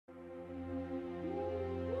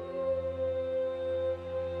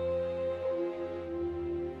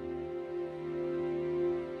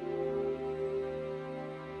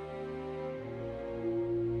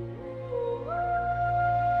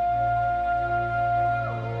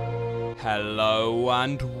Hello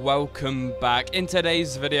and welcome back. In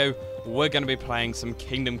today's video, we're going to be playing some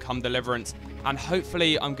Kingdom Come Deliverance, and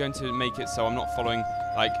hopefully I'm going to make it so I'm not following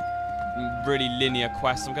like really linear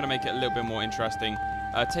quests. I'm going to make it a little bit more interesting.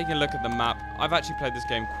 Taking a look at the map, I've actually played this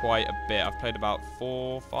game quite a bit. I've played about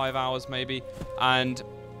 4 or 5 hours maybe, and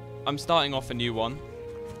I'm starting off a new one,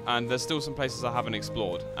 and there's still some places I haven't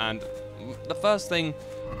explored. And the first thing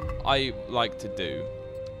I like to do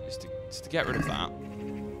is to get rid of that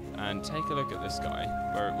and take a look at this guy.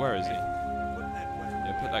 Where is he?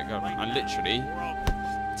 Yeah, put that guy on, and literally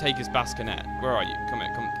take his bassinet. Where are you? Come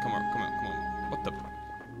here, come on. What the?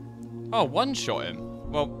 Oh, one-shot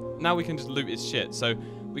him. Well, now we can just loot his shit. So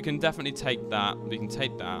we can definitely take that. We can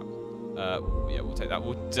take that. Yeah, we'll take that.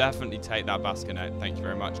 We'll definitely take that bassinet. Thank you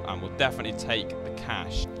very much. And we'll definitely take the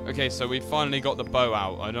cash. Okay, so we finally got the bow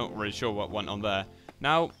out. I'm not really sure what went on there.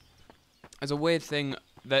 Now, there's a weird thing.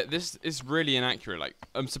 This is really inaccurate. Like,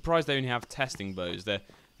 I'm surprised they only have testing bows. They're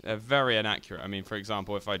very inaccurate. I mean, for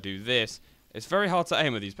example, if I do this, it's very hard to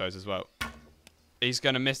aim with these bows as well. He's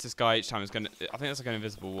going to miss this guy each time. I think that's like an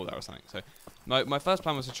invisible wall there or something. So my first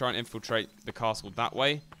plan was to try and infiltrate the castle that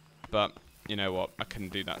way, but you know what? I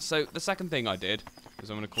couldn't do that. So the second thing I did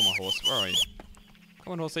was I'm going to call my horse. Where are you?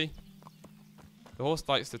 Come on, horsey. The horse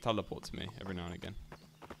likes to teleport to me every now and again.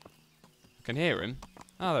 I can hear him.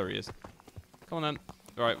 Ah, there he is. Come on then.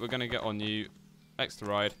 Right, we're going to get on you. Extra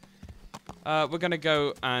ride. We're going to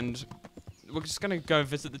go and... We're just going to go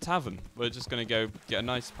visit the tavern. We're just going to go get a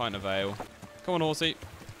nice pint of ale. Come on, horsey.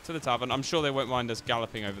 To the tavern. I'm sure they won't mind us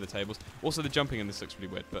galloping over the tables. Also, the jumping in this looks really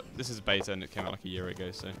weird, but this is beta and it came out like a year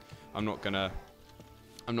ago, so I'm not gonna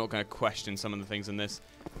question some of the things in this.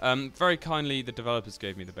 Very kindly, the developers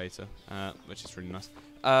gave me the beta, which is really nice.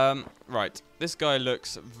 Right, this guy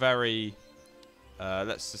looks very,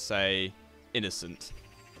 let's just say, innocent.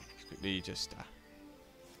 Quickly, just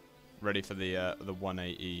ready for the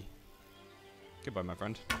 180. Goodbye, my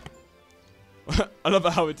friend. I love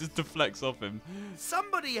how it just deflects off him.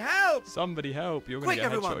 Somebody help! Somebody help! You're gonna get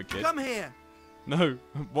headshot again. Come here! No,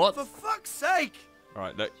 what? For fuck's sake! All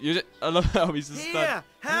right, look. I love how he's just here.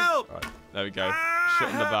 Help! All right, there we go. Shot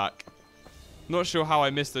in the back. Not sure how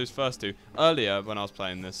I missed those first two. Earlier, when I was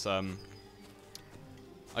playing this, I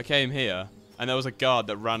came here and there was a guard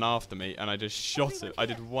that ran after me, and I just shot it. I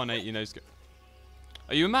did 180 no scope.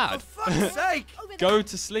 Are you mad? For fuck's sake! Go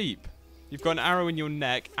to sleep. You've got an arrow in your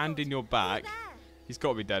neck and in your back. He's got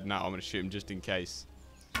to be dead now. I'm going to shoot him just in case.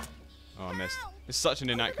 Oh, I missed. It's such an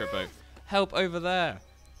inaccurate bow. Help over there.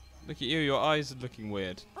 Look at you. Your eyes are looking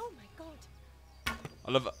weird. Oh my god.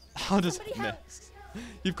 I love it. How does it miss?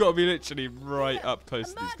 You've got to be literally right up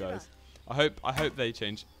close to these guys. I hope they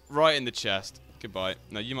change. Right in the chest. Goodbye.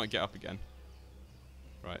 No, you might get up again.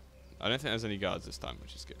 Right. I don't think there's any guards this time,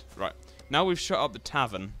 which is good. Right. Now we've shut up the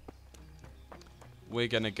tavern, we're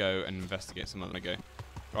going to go and investigate some other go.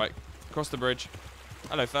 Right, across the bridge.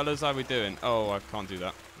 Hello, fellas. How we doing? Oh, I can't do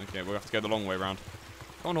that. Okay, we'll have to go the long way around.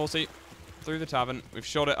 Come on, horsey. Through the tavern. We've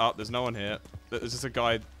shot it up. There's no one here. There's just a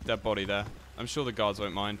guy, dead body there. I'm sure the guards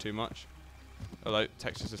won't mind too much. Hello,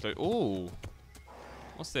 textures is low. Ooh.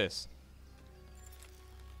 What's this?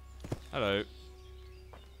 Hello.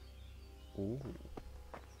 Ooh.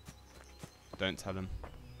 Don't tell him.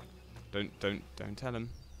 Don't tell him.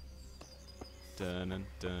 Dun,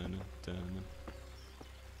 dun, dun.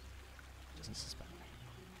 Doesn't suspect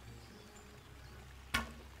me.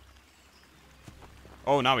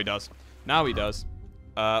 Oh, now he does. Now he does.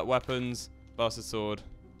 Weapons, bastard sword.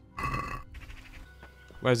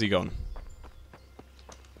 Where's he gone?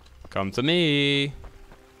 Come to me.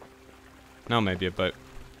 Now maybe a boat.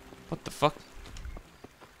 What the fuck?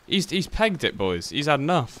 He's pegged it, boys. He's had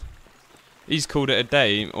enough. He's called it a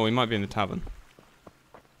day, or he might be in the tavern.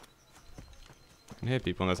 I can hear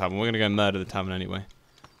people in the tavern. We're going to go murder the tavern anyway.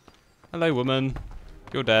 Hello, woman.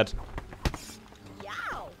 You're dead.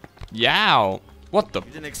 Yow! Yow! What the?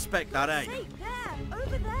 You didn't expect that, eh? Hey, there!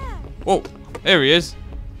 Over there! Whoa! Here he is.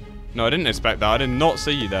 No, I didn't expect that. I did not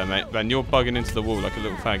see you there, mate. Ben, you're bugging into the wall like a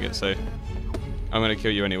little faggot, so I'm going to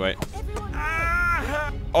kill you anyway.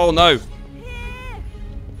 Oh, no! Here!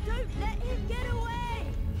 Don't let him get away!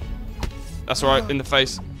 That's right, in the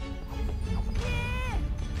face.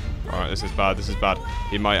 Alright, this is bad, this is bad.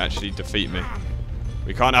 He might actually defeat me.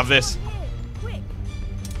 We can't have this. Quick!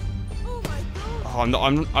 Oh my god!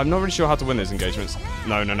 Oh, I'm not really sure how to win these engagements.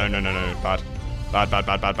 No. Bad.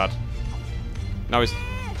 Bad. Now he's...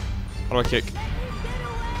 How do I kick?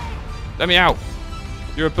 Let me out!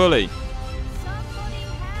 You're a bully. Somebody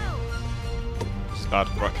help! This is bad,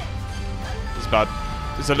 right. This is bad.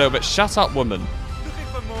 This is a little bit... Shut up, woman. Looking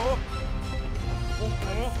for more?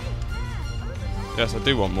 Yes, I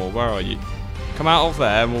do want more. Where are you? Come out of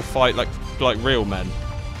there and we'll fight like real men.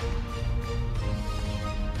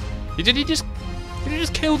 Did he just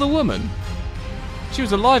kill the woman? She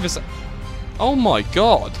was alive as... Oh my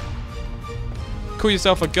god. Call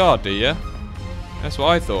yourself a guard, do you? That's what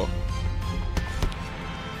I thought.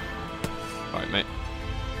 Right, mate.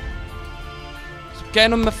 Just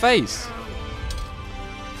getting on the face.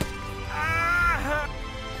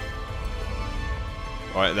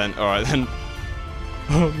 Alright then, alright then.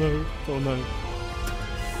 Oh no, oh no.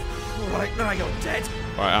 Alright, now you're dead.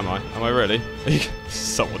 Alright, am I? Am I really?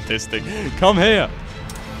 So autistic. Come here!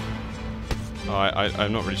 Alright,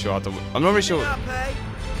 I'm not really sure how to... I'm not really sure... Up, eh?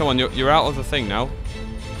 Come on, you're out of the thing now.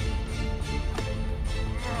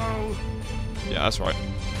 Oh, Yeah, that's right.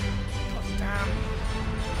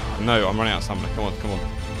 damn. No, I'm running out of stamina. Come on, come on.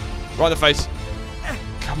 Right in the face.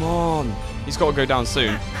 Come on. He's got to go down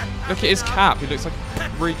soon. Look at his cap. He looks like a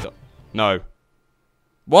retard. No.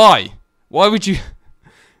 Why? Why would you...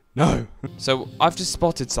 No. So, I've just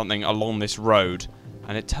spotted something along this road.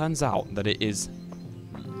 And it turns out that it is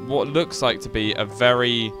what looks like to be a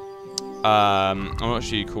very... I'm not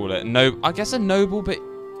sure you call it. No, I guess a noble, but...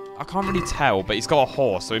 I can't really tell. But he's got a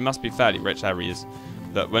horse, so he must be fairly rich. There he is.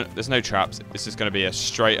 Look, when there's no traps, this is going to be a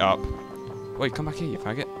straight up... Wait, come back here, you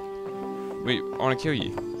faggot. Wait, I want to kill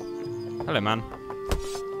you. Hello, man.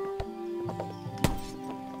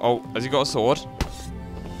 Oh, has he got a sword?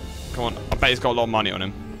 Come on, I bet he's got a lot of money on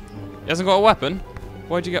him. He hasn't got a weapon?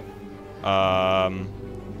 Why'd you get...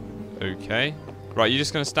 Okay. Right, you're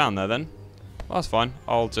just going to stand there then? Well, that's fine.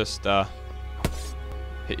 I'll just,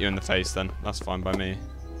 hit you in the face then. That's fine by me.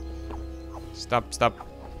 Stab, stab.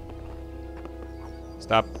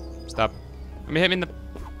 Stab, stab. Let me hit him in the...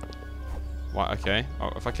 What, okay. Oh,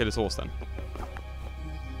 if I kill his horse then.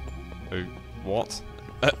 Oh, what?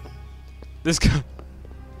 This guy...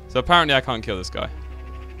 So apparently I can't kill this guy.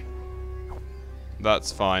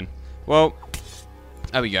 That's fine. Well,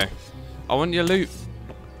 there we go. I want your loot.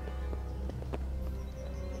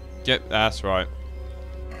 That's right.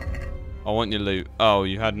 I want your loot. Oh,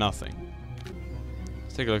 you had nothing.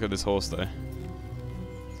 Let's take a look at this horse though.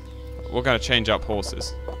 We're gonna change up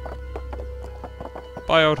horses.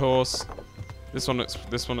 Bye, old horse. This one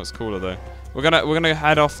looks cooler though. We're gonna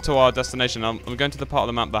head off to our destination. I'm going to the part of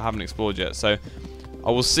the map that I haven't explored yet. So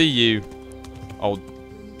I will see you.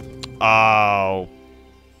 Oh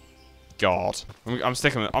God! I'm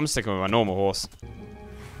sticking with my normal horse.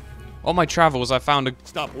 On my travels, I found a...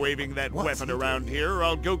 Stop waving that weapon around here, or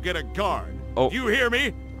I'll go get a guard. Oh. You hear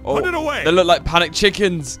me? Oh, put it away. They look like panicked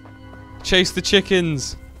chickens. Chase the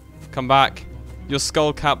chickens. Come back. Your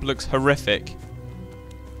skull cap looks horrific.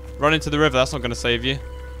 Run into the river. That's not going to save you.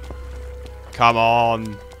 Come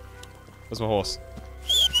on. Where's my horse?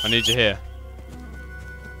 I need you here.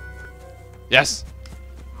 Yes.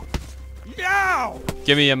 Yow!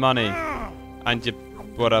 Give me your money. And your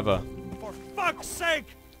whatever. For fuck's sake!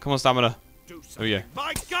 Come on, stamina. Do There something. we go.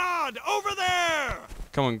 My God, over there!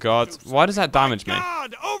 Come on, guards. Why does that damage me?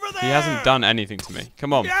 God, over there! He hasn't done anything to me.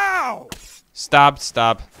 Come on. Yow! Stab,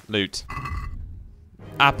 stab, loot.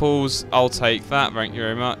 Apples, I'll take that. Thank you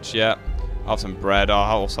very much. Yeah. I'll have some bread.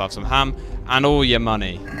 I'll also have some ham. And all your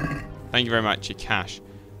money. Thank you very much. Your cash.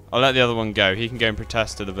 I'll let the other one go. He can go and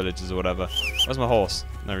protest to the villagers or whatever. Where's my horse?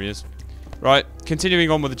 There he is. Right. Continuing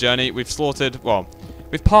on with the journey. We've slaughtered... Well,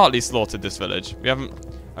 we've partly slaughtered this village. We haven't...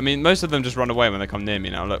 I mean, most of them just run away when they come near me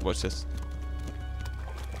now. Look, watch this.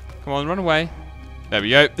 Come on, run away. There we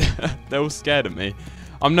go. They're all scared of me.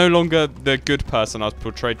 I'm no longer the good person I was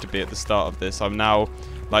portrayed to be at the start of this. I'm now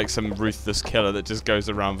like some ruthless killer that just goes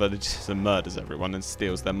around villages and murders everyone and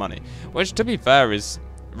steals their money. Which, to be fair, is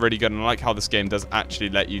really good. And I like how this game does actually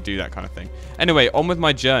let you do that kind of thing. Anyway, on with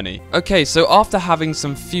my journey. Okay, so after having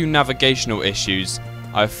some few navigational issues,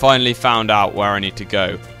 I've finally found out where I need to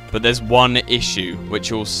go. But there's one issue, which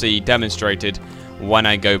you'll see demonstrated when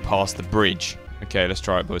I go past the bridge. Okay, let's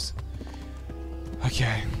try it, boys.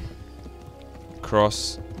 Okay.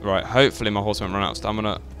 Cross. Right, hopefully my horse won't run out of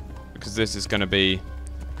stamina. Because this is going to be...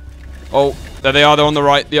 Oh, there they are. They're on the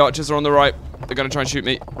right. The archers are on the right. They're going to try and shoot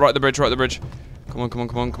me. Right at the bridge, right at the bridge. Come on, come on,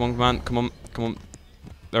 come on, come on, man. Come on, come on.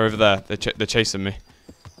 They're over there. They're chasing me.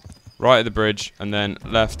 Right at the bridge, and then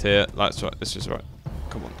left here. That's right. This is right.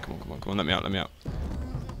 Come on, come on, come on, come on. Let me out, let me out.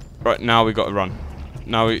 Right, now we got to run.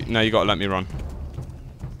 Now you got to let me run.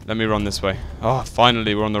 Let me run this way. Oh,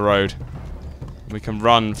 finally we're on the road. We can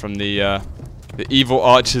run from the evil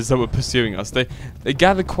archers that were pursuing us. They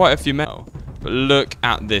gathered quite a few men. But look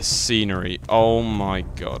at this scenery. Oh my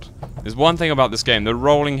god. There's one thing about this game. The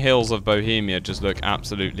rolling hills of Bohemia just look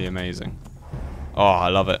absolutely amazing. Oh, I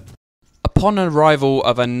love it. Upon arrival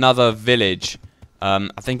of another village, I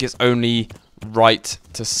think it's only right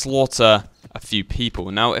to slaughter a few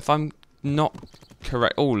people. Now, if I'm not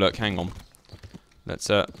correct... Oh, look, hang on. Let's,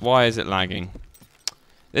 why is it lagging?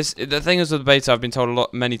 The thing is with the beta, I've been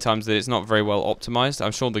told many times that it's not very well optimized.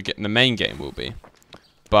 I'm sure the main game will be.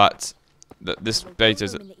 But this beta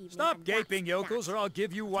is... Stop gaping, yokels, or I'll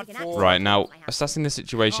give you what for. Right, now, assessing the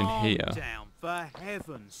situation Calm here. down, for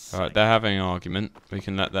heaven's sake. Alright, they're having an argument. We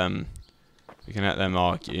can let them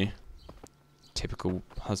argue. Typical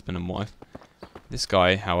husband and wife. This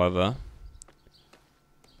guy, however,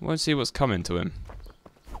 won't see what's coming to him.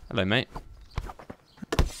 Hello, mate.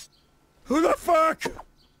 Who the fuck?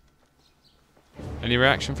 Any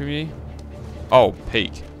reaction from you? Oh,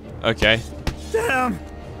 peek. Okay. Damn!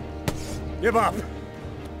 Give up.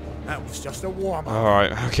 That was just a warm-up.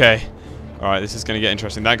 Alright, okay. Alright, this is going to get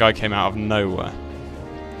interesting. That guy came out of nowhere.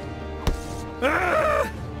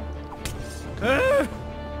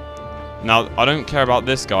 Now, I don't care about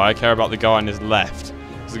this guy. I care about the guy on his left.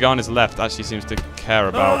 Because the guy on his left actually seems to care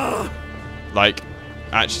about, like,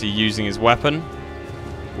 actually using his weapon.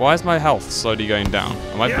 Why is my health slowly going down?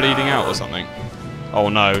 Am I bleeding out or something? Oh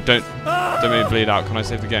no, don't make me bleed out. Can I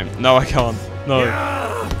save the game? No, I can't. No.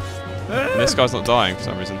 And this guy's not dying for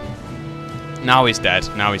some reason. Now he's dead.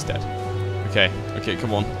 Now he's dead. Okay, okay,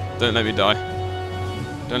 come on. Don't let me die.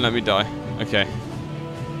 Don't let me die. Okay.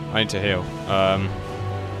 I need to heal.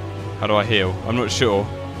 How do I heal? I'm not sure.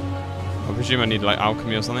 I presume I need like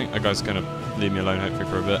alchemy or something. That guy's gonna leave me alone hopefully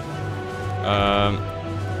for a bit.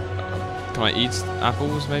 Can I eat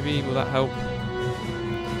apples maybe? Will that help?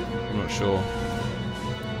 I'm not sure.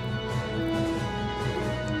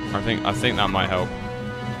 I think that might help.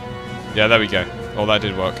 Yeah, there we go. Oh, that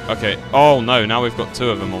did work. Okay. Oh no, now we've got two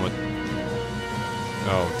of them on it.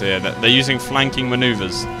 Oh dear, they're using flanking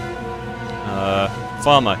maneuvers.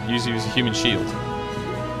 Farmer, use a human shield.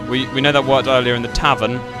 We know that worked earlier in the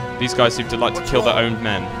tavern. These guys seem to like to kill their own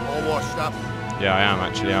men. All washed up. Yeah, I am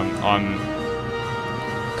actually. I'm.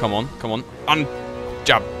 Come on, come on.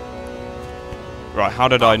 Jab. Right, how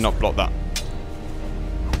did I not block that?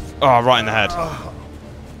 Oh, right in the head.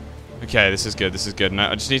 Okay, this is good. This is good. Now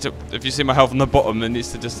I just need to. If you see my health on the bottom, it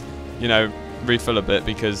needs to just, you know, refill a bit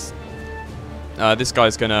because this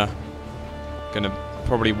guy's gonna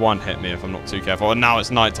probably one-hit me if I'm not too careful. And now it's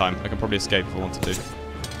nighttime. I can probably escape if I want to do.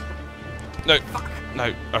 No,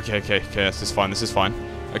 no. Okay, okay, okay. This is fine. This is fine.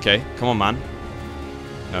 Okay, come on, man.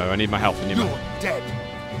 No, I need my health. I need my health. You're dead.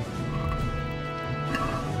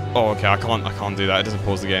 Oh, okay. I can't do that. It doesn't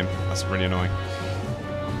pause the game. That's really annoying.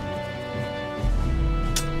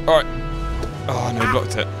 All right. Oh no, he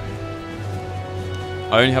blocked it.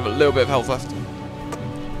 I only have a little bit of health left.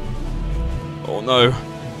 Oh no.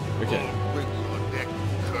 Okay.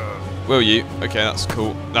 Will you? Okay, that's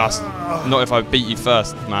cool. That's not if I beat you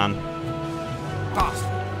first, man.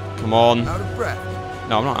 Come on. Out of breath.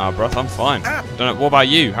 No, I'm not out of breath. I'm fine. Don't know. What about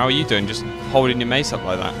you? How are you doing? Just holding your mace up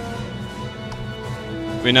like that.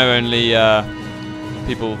 We know only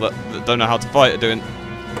people that don't know how to fight are doing.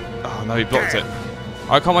 Oh no, he blocked it.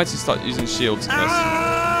 I can't wait to start using shields in this.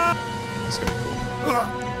 That's gonna be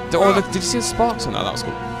cool. Oh, look, did you see the sparks on that? That was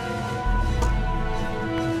cool.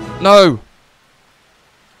 No!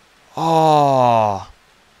 Oh,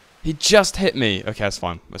 he just hit me. Okay, that's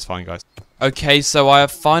fine. That's fine, guys. Okay, so I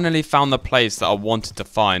have finally found the place that I wanted to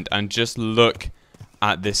find, and just look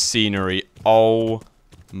at this scenery. Oh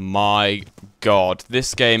my god,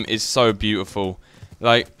 this game is so beautiful.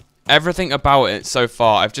 Like, everything about it so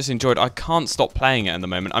far, I've just enjoyed. I can't stop playing it at the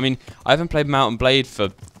moment. I mean, I haven't played Mount & Blade for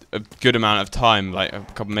a good amount of time, like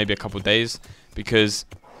maybe a couple of days, because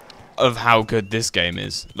of how good this game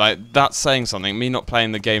is. Like, that's saying something. Me not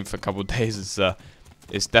playing the game for a couple of days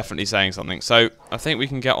is definitely saying something. So I think we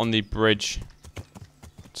can get on the bridge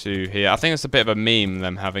to here. I think it's a bit of a meme,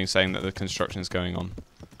 them saying that the construction is going on.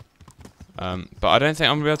 But I don't think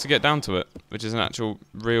I'm going to be able to get down to it, which is an actual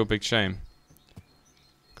real big shame.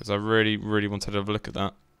 Because I really, really wanted to have a look at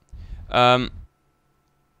that.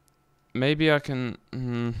 Maybe I can...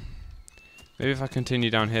 maybe if I continue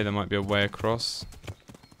down here, there might be a way across.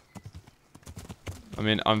 I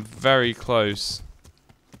mean, I'm very close.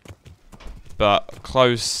 But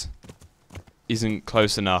close isn't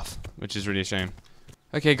close enough, which is really a shame.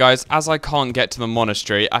 Okay, guys, as I can't get to the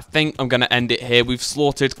monastery, I think I'm going to end it here. We've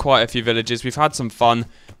slaughtered quite a few villages. We've had some fun.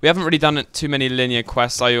 We haven't really done too many linear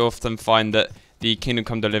quests. I often find that the Kingdom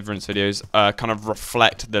Come Deliverance videos kind of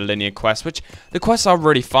reflect the linear quests, which the quests are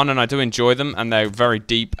really fun and I do enjoy them, and they're very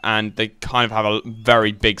deep and they kind of have a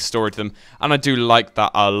very big story to them, and I do like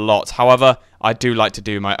that a lot. However, I do like to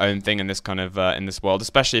do my own thing in this kind of in this world,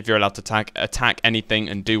 especially if you're allowed to attack anything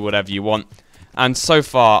and do whatever you want. And so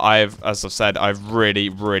far, as I've said, I've really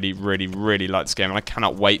liked this game, and I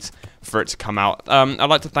cannot wait for it to come out. I'd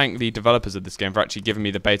like to thank the developers of this game for actually giving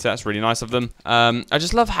me the beta. That's really nice of them. I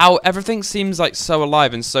just love how everything seems like so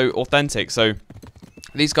alive and so authentic. So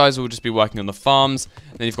these guys will just be working on the farms,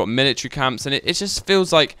 and then you've got military camps, and it just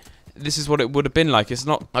feels like this is what it would have been like. It's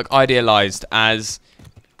not like idealized as,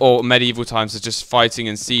 or medieval times as just fighting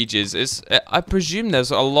and sieges. I presume there's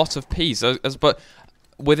a lot of peace, but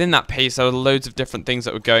within that peace there were loads of different things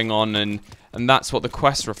that were going on, and that's what the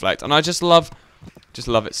quests reflect. And I just love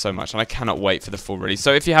it so much, and I cannot wait for the full release.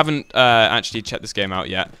 So if you haven't actually checked this game out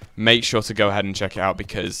yet, make sure to go ahead and check it out,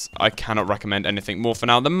 because I cannot recommend anything more for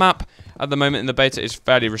now. The map at the moment in the beta is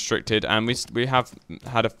fairly restricted, and we have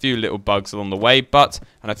had a few little bugs along the way,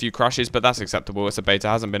 and a few crashes, but that's acceptable. It's a beta,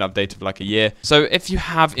 hasn't been updated for like a year. So if you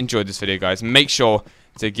have enjoyed this video, guys, make sure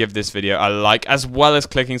to give this video a like, as well as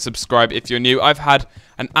clicking subscribe if you're new. I've had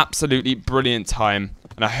an absolutely brilliant time,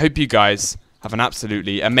 and I hope you guys have an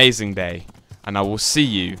absolutely amazing day, and I will see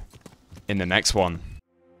you in the next one.